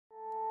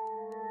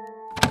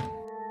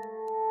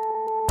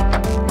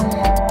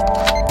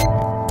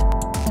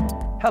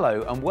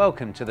Hello and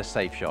welcome to the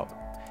Safe Shop.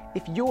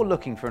 If you're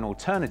looking for an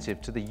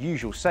alternative to the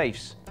usual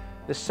safes,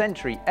 the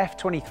Sentry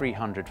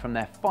F2300 from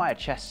their Fire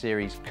Chest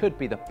series could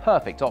be the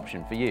perfect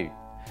option for you.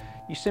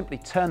 You simply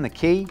turn the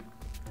key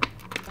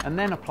and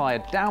then apply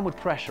a downward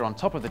pressure on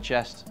top of the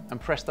chest and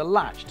press the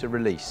latch to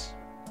release.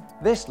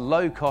 This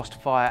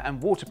low-cost fire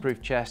and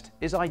waterproof chest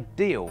is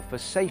ideal for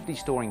safely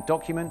storing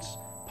documents,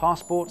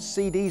 passports,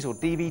 CDs or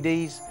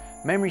DVDs,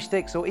 memory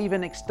sticks or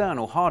even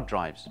external hard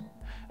drives.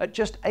 At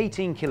just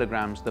 18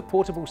 kilograms, the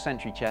portable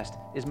Sentry chest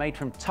is made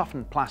from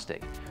toughened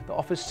plastic that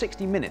offers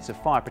 60 minutes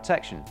of fire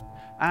protection,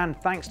 and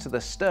thanks to the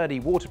sturdy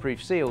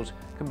waterproof seals,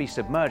 can be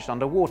submerged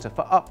underwater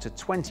for up to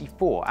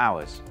 24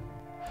 hours.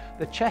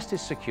 The chest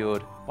is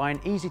secured by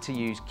an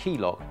easy-to-use key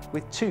lock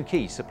with 2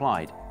 keys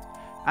supplied,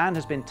 and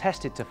has been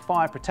tested to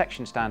fire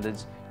protection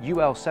standards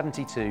UL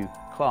 72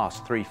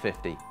 Class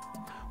 350.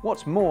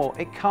 What's more,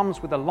 it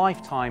comes with a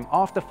lifetime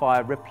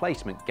after-fire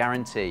replacement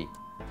guarantee.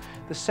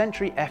 The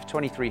Sentry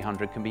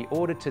F2300 can be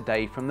ordered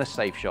today from the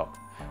Safe Shop,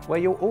 where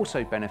you'll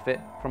also benefit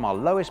from our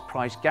lowest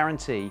price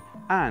guarantee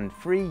and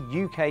free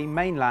UK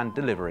mainland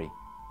delivery.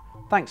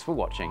 Thanks for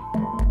watching.